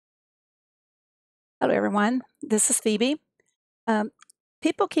Hello, everyone. This is Phoebe. Um,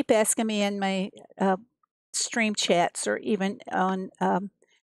 People keep asking me in my stream chats or even on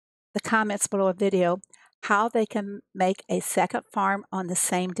the comments below a video how they can make a second farm on the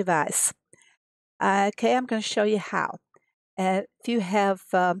same device. Okay, I'm going to show you how. If you have,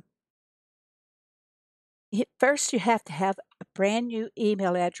 first you have to have a brand new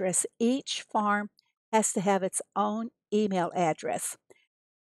email address. Each farm has to have its own email address.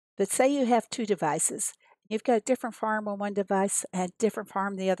 But say you have two devices. You've got a different farm on one device and a different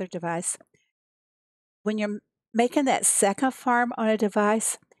farm on the other device. When you're making that second farm on a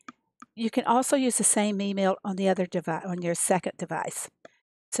device, you can also use the same email on the other device, on your second device.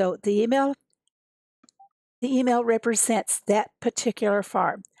 So the email represents that particular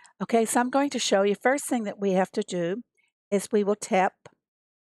farm. Okay, so I'm going to show you. First thing that we have to do is we will tap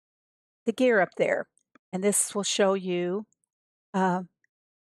the gear up there, and this will show you uh,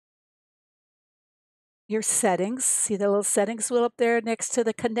 your settings. See the little settings wheel up there next to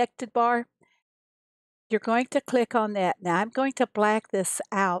the connected bar? You're going to click on that. Now I'm going to black this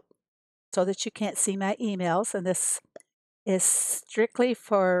out so that you can't see my emails, and this is strictly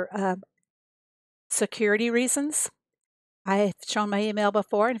for security reasons. I've shown my email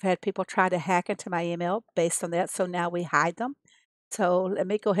before and have had people try to hack into my email based on that, so now we hide them. So let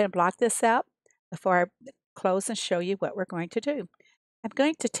me go ahead and block this out before I close and show you what we're going to do. I'm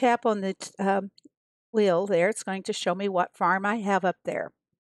going to tap on the wheel there. It's going to show me what farm I have up there.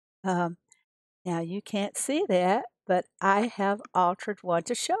 Um, Now you can't see that, but I have altered one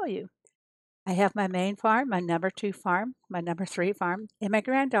to show you. I have my main farm, my number 2 farm, my number 3 farm, and my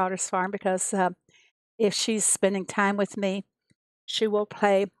granddaughter's farm because if she's spending time with me, she will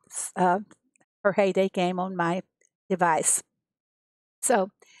play her heyday game on my device. So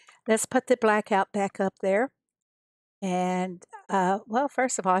let's put the blackout back up there. And well,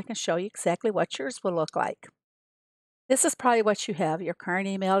 first of all, I can show you exactly what yours will look like. This is probably what you have, your current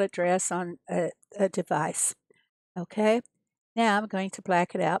email address on a device. Okay. Now I'm going to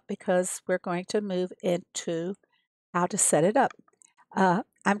black it out because we're going to move into how to set it up.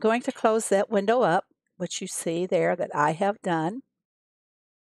 I'm going to close that window up, which you see there that I have done.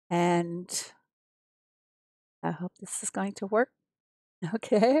 And I hope this is going to work.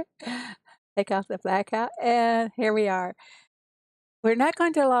 Okay. Take off the blackout. And here we are. We're not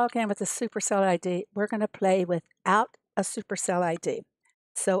going to log in with a Supercell ID. We're going to play without a Supercell ID.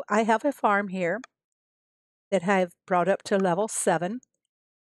 So I have a farm here that I've brought up to level 7.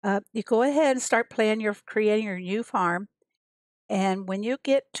 You go ahead and start creating your new farm. And when you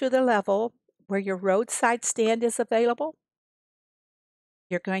get to the level where your roadside stand is available,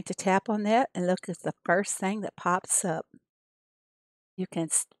 you're going to tap on that and look at the first thing that pops up. You can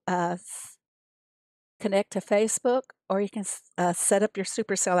connect to Facebook, or you can set up your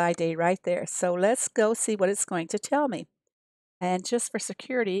Supercell ID right there. So let's go see what it's going to tell me. And just for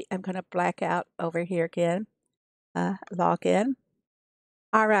security, I'm going to black out over here again, log in.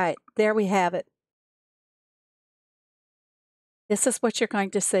 All right, there we have it. This is what you're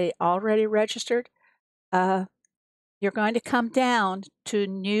going to see, already registered. You're going to come down to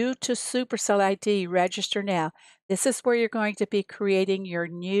New to Supercell ID, Register Now. This is where you're going to be creating your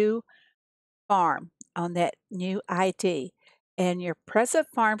new farm on that new ID. And your present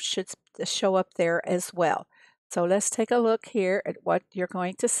farm should show up there as well. So let's take a look here at what you're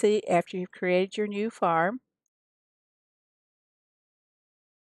going to see after you've created your new farm.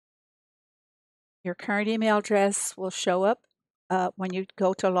 Your current email address will show up when you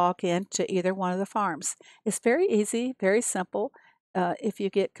go to log in to either one of the farms. It's very easy, very simple. If you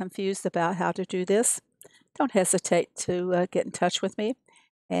get confused about how to do this, don't hesitate to get in touch with me.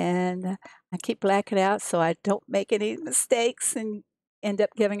 And I keep blacking out so I don't make any mistakes and end up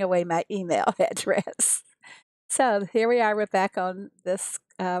giving away my email address. So here we are. We're back on this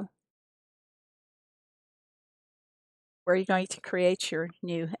where you're going to create your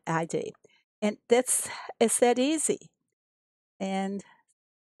new ID. And it's that easy. And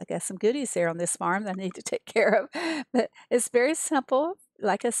I got some goodies there on this farm that I need to take care of. But it's very simple.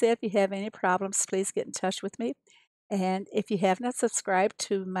 Like I said, if you have any problems, please get in touch with me. And if you have not subscribed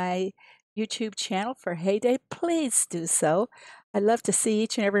to my YouTube channel for Heyday, please do so. I'd love to see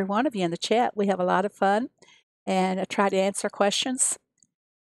each and every one of you in the chat. We have a lot of fun, and I try to answer questions.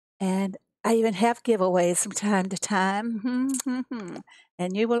 And I even have giveaways from time to time.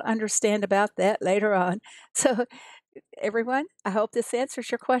 And you will understand about that later on. So everyone, I hope this answers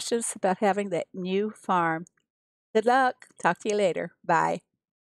your questions about having that new farm. Good luck. Talk to you later. Bye.